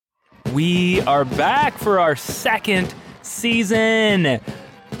We are back for our second season.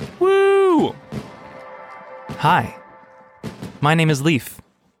 Woo! Hi, my name is Leaf,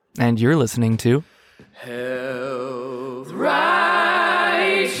 and you're listening to Health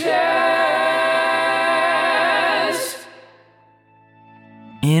Righteous.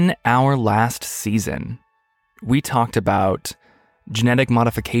 In our last season, we talked about genetic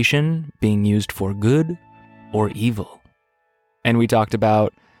modification being used for good or evil. And we talked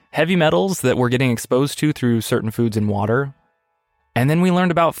about heavy metals that we're getting exposed to through certain foods and water. And then we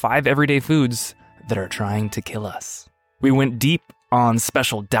learned about 5 everyday foods that are trying to kill us. We went deep on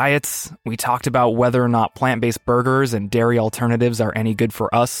special diets. We talked about whether or not plant-based burgers and dairy alternatives are any good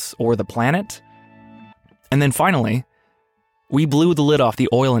for us or the planet. And then finally, we blew the lid off the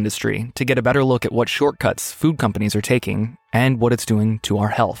oil industry to get a better look at what shortcuts food companies are taking and what it's doing to our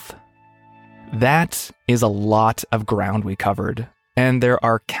health. That is a lot of ground we covered, and there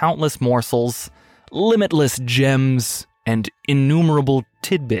are countless morsels, limitless gems, and innumerable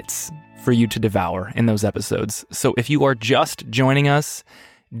tidbits for you to devour in those episodes. So if you are just joining us,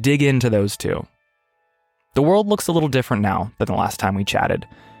 dig into those too. The world looks a little different now than the last time we chatted,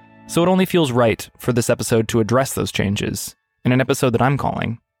 so it only feels right for this episode to address those changes in an episode that I'm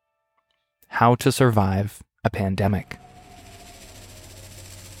calling How to Survive a Pandemic.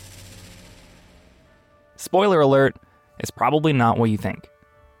 Spoiler alert, it's probably not what you think.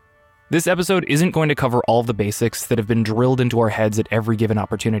 This episode isn't going to cover all of the basics that have been drilled into our heads at every given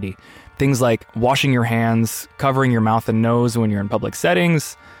opportunity. Things like washing your hands, covering your mouth and nose when you're in public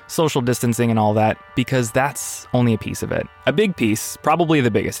settings, social distancing and all that, because that's only a piece of it. A big piece, probably the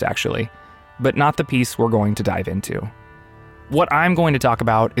biggest actually, but not the piece we're going to dive into. What I'm going to talk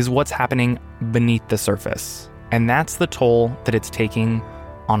about is what's happening beneath the surface, and that's the toll that it's taking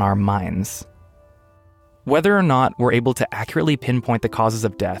on our minds. Whether or not we're able to accurately pinpoint the causes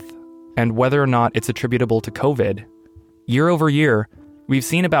of death, and whether or not it's attributable to COVID, year over year, we've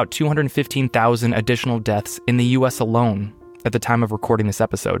seen about 215,000 additional deaths in the US alone at the time of recording this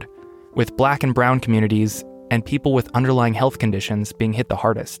episode, with Black and Brown communities and people with underlying health conditions being hit the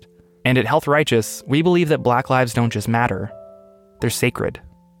hardest. And at Health Righteous, we believe that Black lives don't just matter, they're sacred.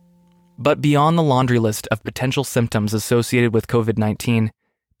 But beyond the laundry list of potential symptoms associated with COVID-19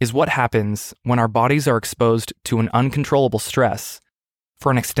 is what happens when our bodies are exposed to an uncontrollable stress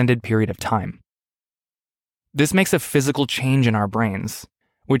for an extended period of time. This makes a physical change in our brains,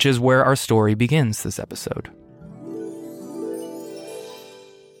 which is where our story begins this episode.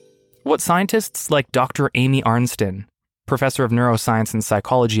 What scientists like Dr. Amy Arnsten, professor of neuroscience and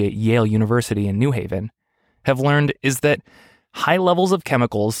psychology at Yale University in New Haven, have learned is that high levels of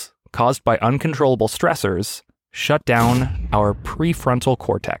chemicals caused by uncontrollable stressors shut down our prefrontal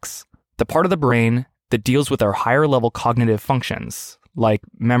cortex, the part of the brain that deals with our higher level cognitive functions, like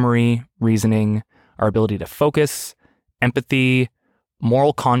memory, reasoning, our ability to focus, empathy,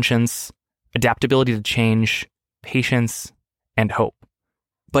 moral conscience, adaptability to change, patience, and hope.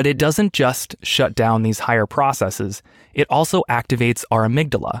 But it doesn't just shut down these higher processes, it also activates our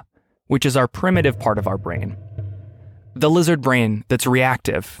amygdala, which is our primitive part of our brain. The lizard brain that's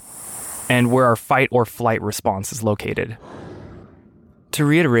reactive, and where our fight or flight response is located. To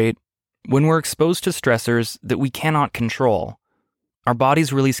reiterate, when we're exposed to stressors that we cannot control, our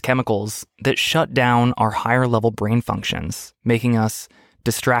bodies release chemicals that shut down our higher level brain functions, making us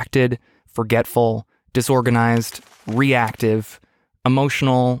distracted, forgetful, disorganized, reactive,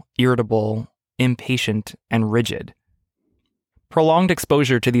 emotional, irritable, impatient, and rigid. Prolonged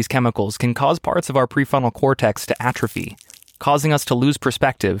exposure to these chemicals can cause parts of our prefrontal cortex to atrophy, causing us to lose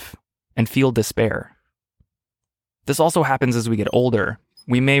perspective and feel despair. This also happens as we get older.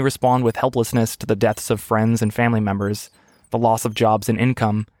 We may respond with helplessness to the deaths of friends and family members, the loss of jobs and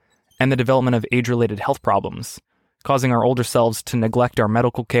income, and the development of age-related health problems, causing our older selves to neglect our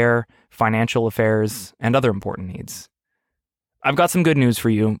medical care, financial affairs, and other important needs. I've got some good news for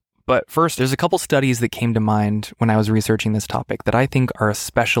you. But first, there's a couple studies that came to mind when I was researching this topic that I think are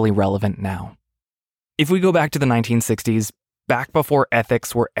especially relevant now. If we go back to the 1960s, back before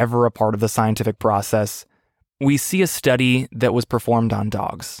ethics were ever a part of the scientific process, we see a study that was performed on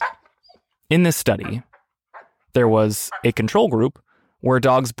dogs. In this study, there was a control group where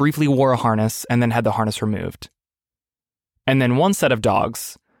dogs briefly wore a harness and then had the harness removed. And then one set of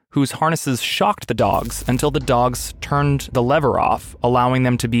dogs whose harnesses shocked the dogs until the dogs turned the lever off, allowing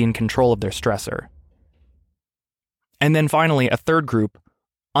them to be in control of their stressor. And then finally, a third group,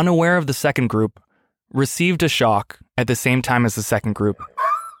 unaware of the second group, received a shock at the same time as the second group,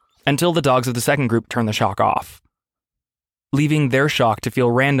 until the dogs of the second group turned the shock off, leaving their shock to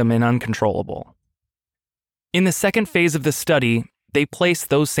feel random and uncontrollable. In the second phase of this study, they placed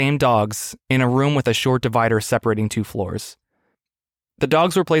those same dogs in a room with a short divider separating 2 floors. The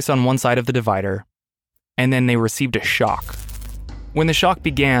dogs were placed on one side of the divider, and then they received a shock. When the shock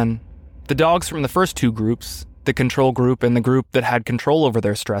began, the dogs from the first 2 groups, the control group and the group that had control over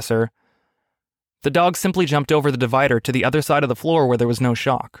their stressor, the dogs simply jumped over the divider to the other side of the floor where there was no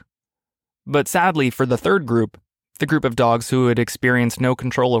shock. But sadly, for the third group, the group of dogs who had experienced no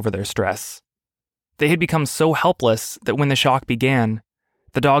control over their stress, they had become so helpless that when the shock began,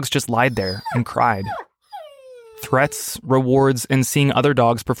 the dogs just lied there and cried. Threats, rewards, and seeing other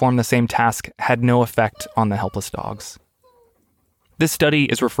dogs perform the same task had no effect on the helpless dogs. This study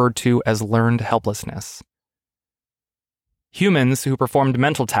is referred to as learned helplessness. Humans who performed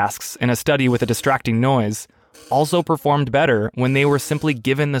mental tasks in a study with a distracting noise also performed better when they were simply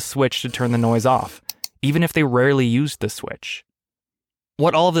given the switch to turn the noise off, even if they rarely used the switch.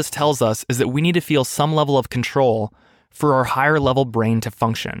 What all of this tells us is that we need to feel some level of control for our higher level brain to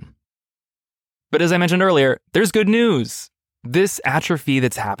function. But as I mentioned earlier, there's good news. This atrophy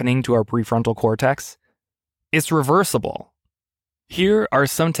that's happening to our prefrontal cortex, it's reversible. Here are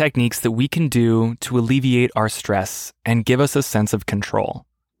some techniques that we can do to alleviate our stress and give us a sense of control.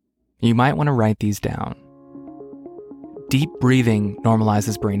 You might want to write these down. Deep breathing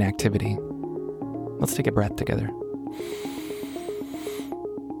normalizes brain activity. Let's take a breath together.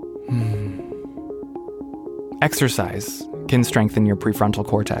 Exercise can strengthen your prefrontal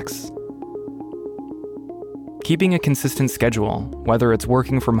cortex. Keeping a consistent schedule, whether it's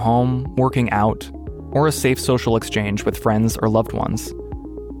working from home, working out, or a safe social exchange with friends or loved ones.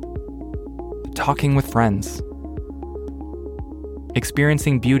 Talking with friends.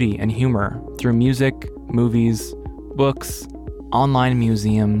 Experiencing beauty and humor through music, movies, books, online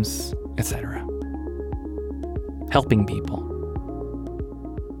museums, etc. Helping people.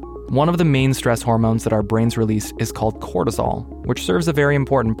 One of the main stress hormones that our brains release is called cortisol, which serves a very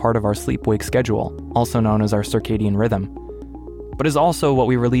important part of our sleep-wake schedule, also known as our circadian rhythm, but is also what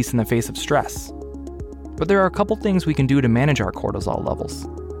we release in the face of stress. But there are a couple things we can do to manage our cortisol levels.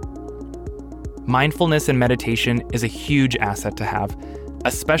 Mindfulness and meditation is a huge asset to have,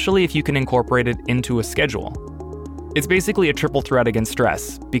 especially if you can incorporate it into a schedule. It's basically a triple threat against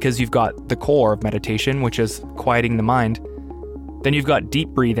stress, because you've got the core of meditation, which is quieting the mind. Then you've got deep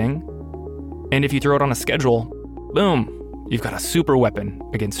breathing, and if you throw it on a schedule, boom, you've got a super weapon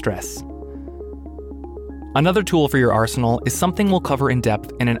against stress. Another tool for your arsenal is something we'll cover in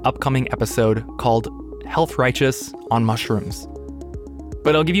depth in an upcoming episode called Health Righteous on Mushrooms.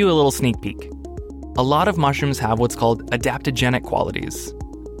 But I'll give you a little sneak peek. A lot of mushrooms have what's called adaptogenic qualities.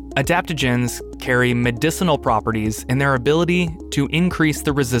 Adaptogens carry medicinal properties in their ability to increase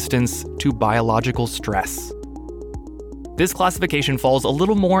the resistance to biological stress. This classification falls a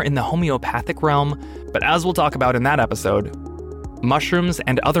little more in the homeopathic realm, but as we'll talk about in that episode, mushrooms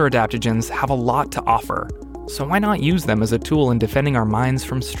and other adaptogens have a lot to offer, so why not use them as a tool in defending our minds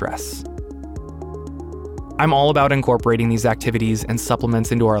from stress? I'm all about incorporating these activities and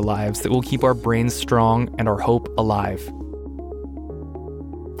supplements into our lives that will keep our brains strong and our hope alive.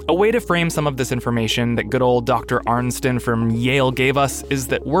 A way to frame some of this information that good old Dr. Arnsten from Yale gave us is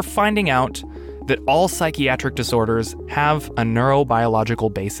that we're finding out that all psychiatric disorders have a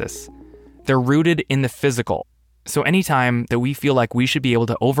neurobiological basis. They're rooted in the physical. So anytime that we feel like we should be able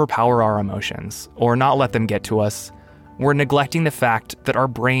to overpower our emotions or not let them get to us, we're neglecting the fact that our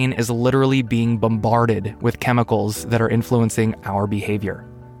brain is literally being bombarded with chemicals that are influencing our behavior.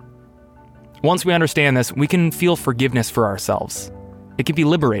 Once we understand this, we can feel forgiveness for ourselves. It can be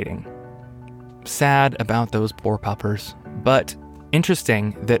liberating. Sad about those poor puppers, but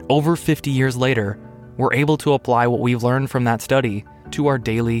interesting that over 50 years later, we're able to apply what we've learned from that study to our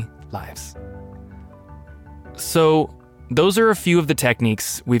daily lives. So, those are a few of the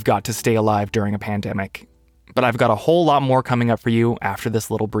techniques we've got to stay alive during a pandemic. But I've got a whole lot more coming up for you after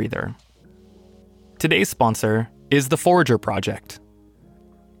this little breather. Today's sponsor is the Forager Project.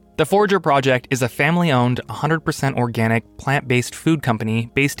 The Forager Project is a family-owned, 100% organic, plant-based food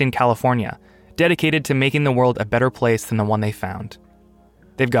company based in California, dedicated to making the world a better place than the one they found.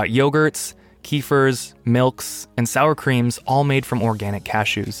 They've got yogurts, kefirs, milks, and sour creams all made from organic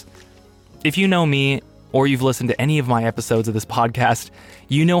cashews. If you know me, or you've listened to any of my episodes of this podcast,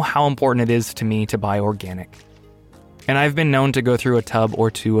 you know how important it is to me to buy organic. And I've been known to go through a tub or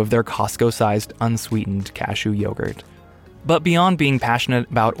two of their Costco-sized unsweetened cashew yogurt. But beyond being passionate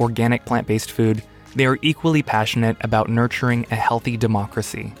about organic plant-based food, they are equally passionate about nurturing a healthy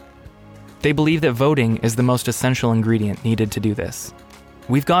democracy. They believe that voting is the most essential ingredient needed to do this.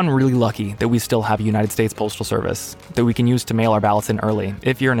 We've gotten really lucky that we still have a United States Postal Service that we can use to mail our ballots in early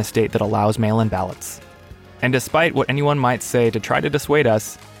if you're in a state that allows mail-in ballots. And despite what anyone might say to try to dissuade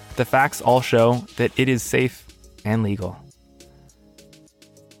us, the facts all show that it is safe and legal.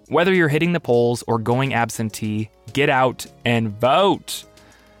 Whether you're hitting the polls or going absentee, get out and vote.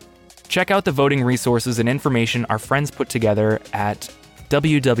 Check out the voting resources and information our friends put together at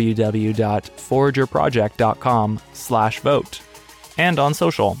www.foragerproject.com/vote and on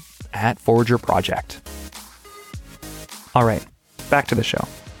social @foragerproject. All right, back to the show.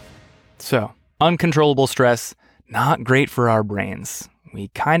 So, uncontrollable stress, not great for our brains. We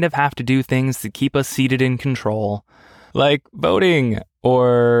kind of have to do things to keep us seated in control, like voting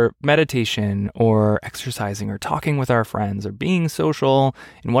or meditation or exercising or talking with our friends or being social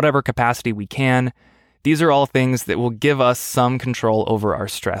in whatever capacity we can. These are all things that will give us some control over our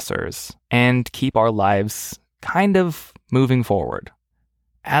stressors and keep our lives kind of moving forward.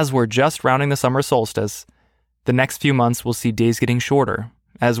 As we're just rounding the summer solstice, the next few months will see days getting shorter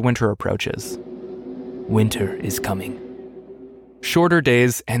as winter approaches. Winter is coming. Shorter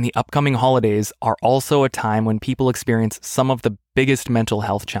days and the upcoming holidays are also a time when people experience some of the biggest mental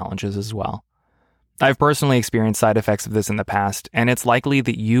health challenges as well. I've personally experienced side effects of this in the past, and it's likely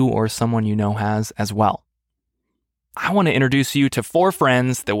that you or someone you know has as well. I want to introduce you to 4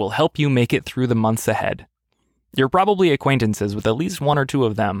 friends that will help you make it through the months ahead. You're probably acquaintances with at least 1 or 2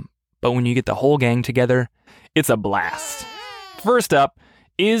 of them, but when you get the whole gang together, it's a blast. First up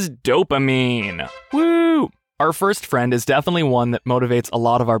is dopamine. Woo! Our first friend is definitely one that motivates a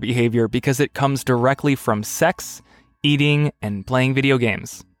lot of our behavior because it comes directly from sex, eating, and playing video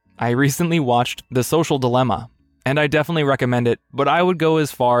games. I recently watched The Social Dilemma, and I definitely recommend it, but I would go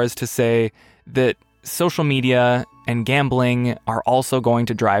as far as to say that social media and gambling are also going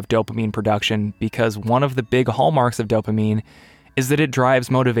to drive dopamine production because one of the big hallmarks of dopamine is that it drives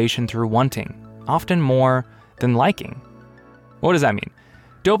motivation through wanting, often more than liking. What does that mean?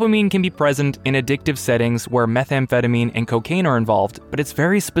 Dopamine can be present in addictive settings where methamphetamine and cocaine are involved, but it's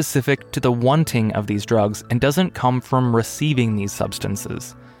very specific to the wanting of these drugs and doesn't come from receiving these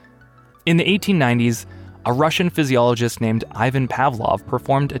substances. In the 1890s, a Russian physiologist named Ivan Pavlov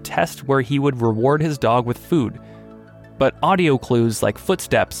performed a test where he would reward his dog with food, but audio clues like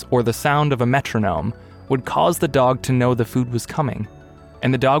footsteps or the sound of a metronome would cause the dog to know the food was coming,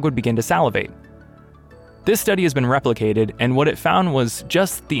 and the dog would begin to salivate. This study has been replicated, and what it found was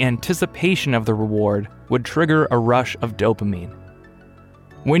just the anticipation of the reward would trigger a rush of dopamine.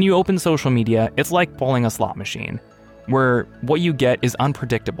 When you open social media, it's like pulling a slot machine, where what you get is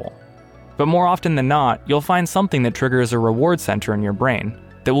unpredictable. But more often than not, you'll find something that triggers a reward center in your brain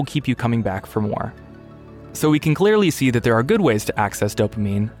that will keep you coming back for more. So we can clearly see that there are good ways to access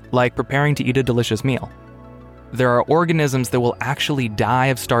dopamine, like preparing to eat a delicious meal. There are organisms that will actually die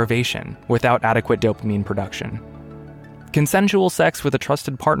of starvation without adequate dopamine production. Consensual sex with a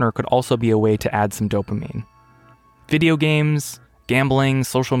trusted partner could also be a way to add some dopamine. Video games, gambling,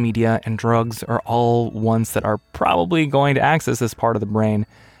 social media, and drugs are all ones that are probably going to access this part of the brain,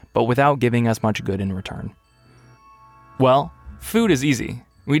 but without giving us much good in return. Well, food is easy.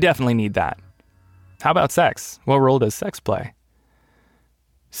 We definitely need that. How about sex? What role does sex play?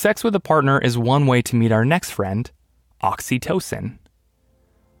 Sex with a partner is one way to meet our next friend, oxytocin.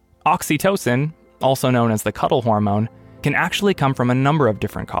 Oxytocin, also known as the cuddle hormone, can actually come from a number of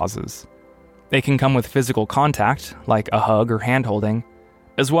different causes. It can come with physical contact, like a hug or hand-holding,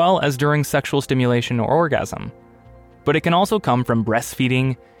 as well as during sexual stimulation or orgasm. But it can also come from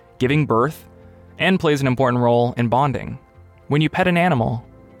breastfeeding, giving birth, and plays an important role in bonding. When you pet an animal,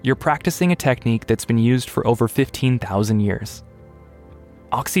 you're practicing a technique that's been used for over 15,000 years.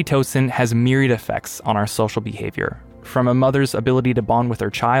 Oxytocin has myriad effects on our social behavior, from a mother's ability to bond with her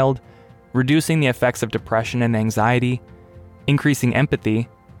child, reducing the effects of depression and anxiety, increasing empathy,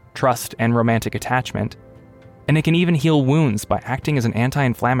 trust, and romantic attachment, and it can even heal wounds by acting as an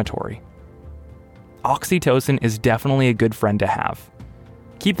anti-inflammatory. Oxytocin is definitely a good friend to have.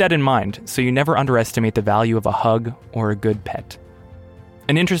 Keep that in mind so you never underestimate the value of a hug or a good pet.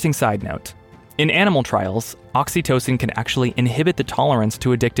 An interesting side note. In animal trials, oxytocin can actually inhibit the tolerance to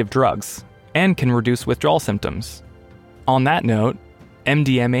addictive drugs and can reduce withdrawal symptoms. On that note,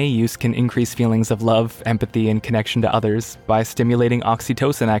 MDMA use can increase feelings of love, empathy, and connection to others by stimulating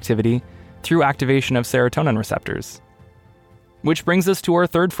oxytocin activity through activation of serotonin receptors. Which brings us to our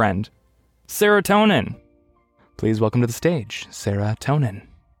third friend, serotonin. Please welcome to the stage, serotonin.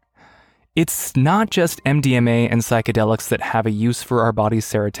 It's not just MDMA and psychedelics that have a use for our body's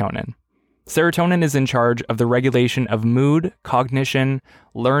serotonin. Serotonin is in charge of the regulation of mood, cognition,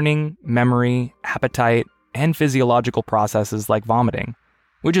 learning, memory, appetite, and physiological processes like vomiting,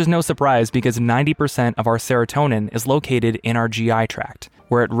 which is no surprise because 90% of our serotonin is located in our GI tract,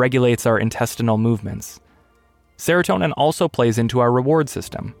 where it regulates our intestinal movements. Serotonin also plays into our reward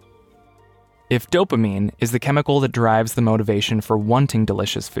system. If dopamine is the chemical that drives the motivation for wanting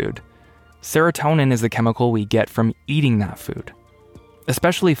delicious food, serotonin is the chemical we get from eating that food,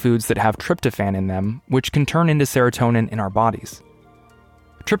 especially foods that have tryptophan in them, which can turn into serotonin in our bodies.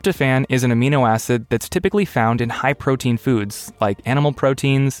 Tryptophan is an amino acid that's typically found in high-protein foods like animal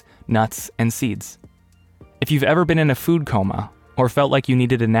proteins, nuts, and seeds. If you've ever been in a food coma or felt like you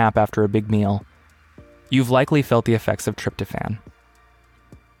needed a nap after a big meal, you've likely felt the effects of tryptophan.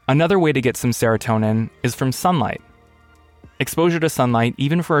 Another way to get some serotonin is from sunlight. Exposure to sunlight,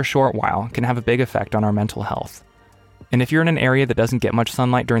 even for a short while, can have a big effect on our mental health. And if you're in an area that doesn't get much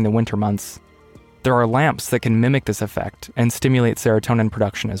sunlight during the winter months, there are lamps that can mimic this effect and stimulate serotonin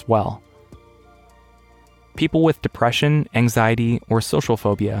production as well. People with depression, anxiety, or social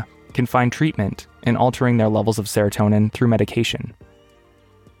phobia can find treatment in altering their levels of serotonin through medication.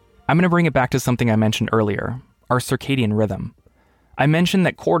 I'm going to bring it back to something I mentioned earlier, our circadian rhythm. I mentioned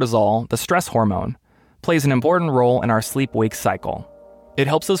that cortisol, the stress hormone, plays an important role in our sleep-wake cycle. It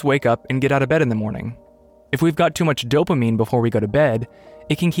helps us wake up and get out of bed in the morning. If we've got too much dopamine before we go to bed,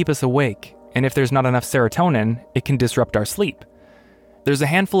 it can keep us awake, and if there's not enough serotonin, it can disrupt our sleep. There's a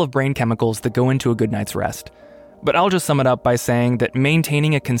handful of brain chemicals that go into a good night's rest, but I'll just sum it up by saying that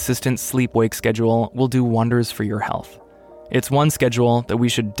maintaining a consistent sleep-wake schedule will do wonders for your health. It's one schedule that we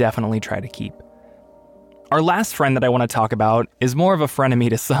should definitely try to keep. Our last friend that I want to talk about is more of a frenemy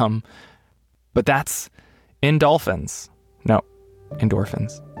to some, but that's endorphins. No,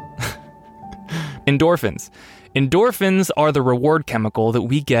 endorphins. Endorphins. Endorphins are the reward chemical that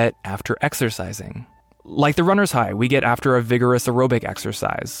we get after exercising. Like the runner's high we get after a vigorous aerobic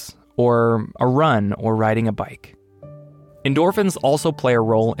exercise, or a run, or riding a bike. Endorphins also play a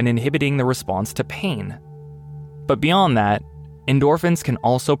role in inhibiting the response to pain. But beyond that, endorphins can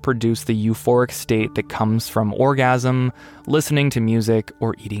also produce the euphoric state that comes from orgasm, listening to music,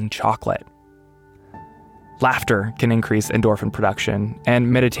 or eating chocolate. Laughter can increase endorphin production,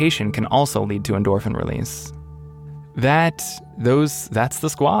 and meditation can also lead to endorphin release. That's the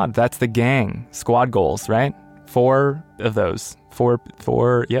squad. That's the gang. Squad goals, right? 4 of those.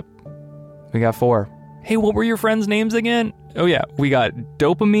 Four, yep. We got 4. Hey, what were your friends' names again? Oh yeah, we got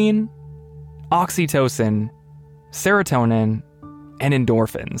dopamine, oxytocin, serotonin, and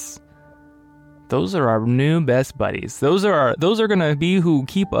endorphins. Those are our new best buddies. Those are gonna be who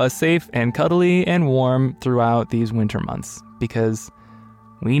keep us safe and cuddly and warm throughout these winter months, because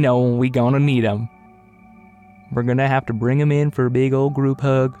we know we gonna need them. We're gonna have to bring them in for a big old group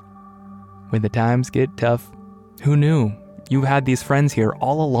hug when the times get tough. Who knew? You've had these friends here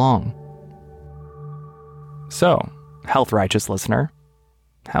all along. So, health righteous listener,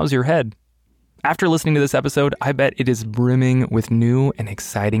 how's your head? After listening to this episode, I bet it is brimming with new and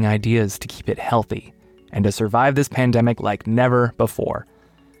exciting ideas to keep it healthy and to survive this pandemic like never before.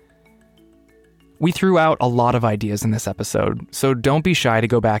 We threw out a lot of ideas in this episode, so don't be shy to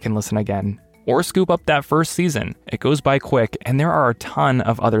go back and listen again, or scoop up that first season. It goes by quick, and there are a ton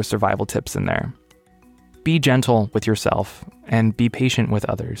of other survival tips in there. Be gentle with yourself and be patient with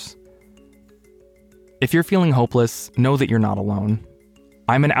others. If you're feeling hopeless, know that you're not alone.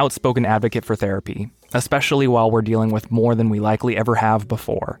 I'm an outspoken advocate for therapy, especially while we're dealing with more than we likely ever have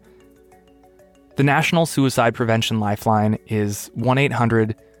before. The National Suicide Prevention Lifeline is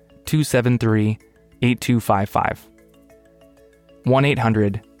 1-800-273-8255.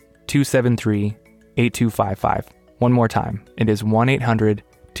 1-800-273-8255. One more time. It is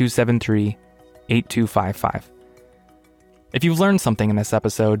 1-800-273-8255. If you've learned something in this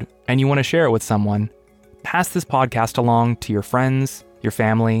episode and you want to share it with someone, pass this podcast along to your friends, your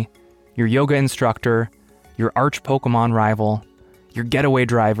family, your yoga instructor, your arch Pokemon rival, your getaway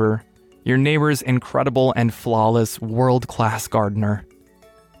driver, your neighbor's incredible and flawless world-class gardener.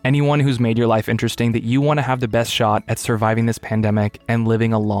 Anyone who's made your life interesting that you want to have the best shot at surviving this pandemic and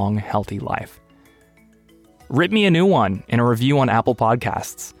living a long, healthy life. Rip me a new one in a review on Apple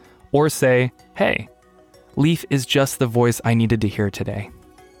Podcasts, or say, hey, Leaf is just the voice I needed to hear today.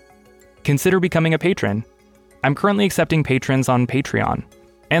 Consider becoming a patron. I'm currently accepting patrons on Patreon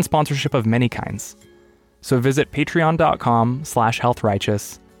and sponsorship of many kinds. So visit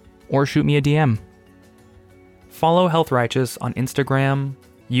patreon.com/healthrighteous or shoot me a DM. Follow Health Righteous on Instagram,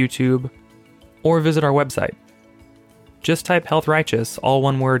 YouTube, or visit our website. Just type Health Righteous, all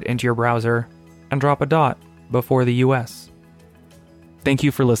one word, into your browser and drop a dot before the US. Thank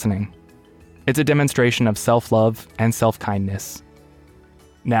you for listening. It's a demonstration of self-love and self-kindness.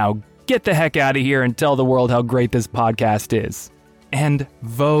 Now, get the heck out of here and tell the world how great this podcast is. And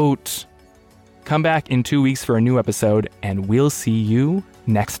vote. Come back in 2 weeks for a new episode, and we'll see you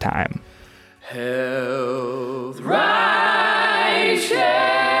next time. Health Righteous.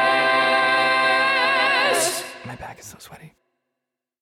 My back is so sweaty.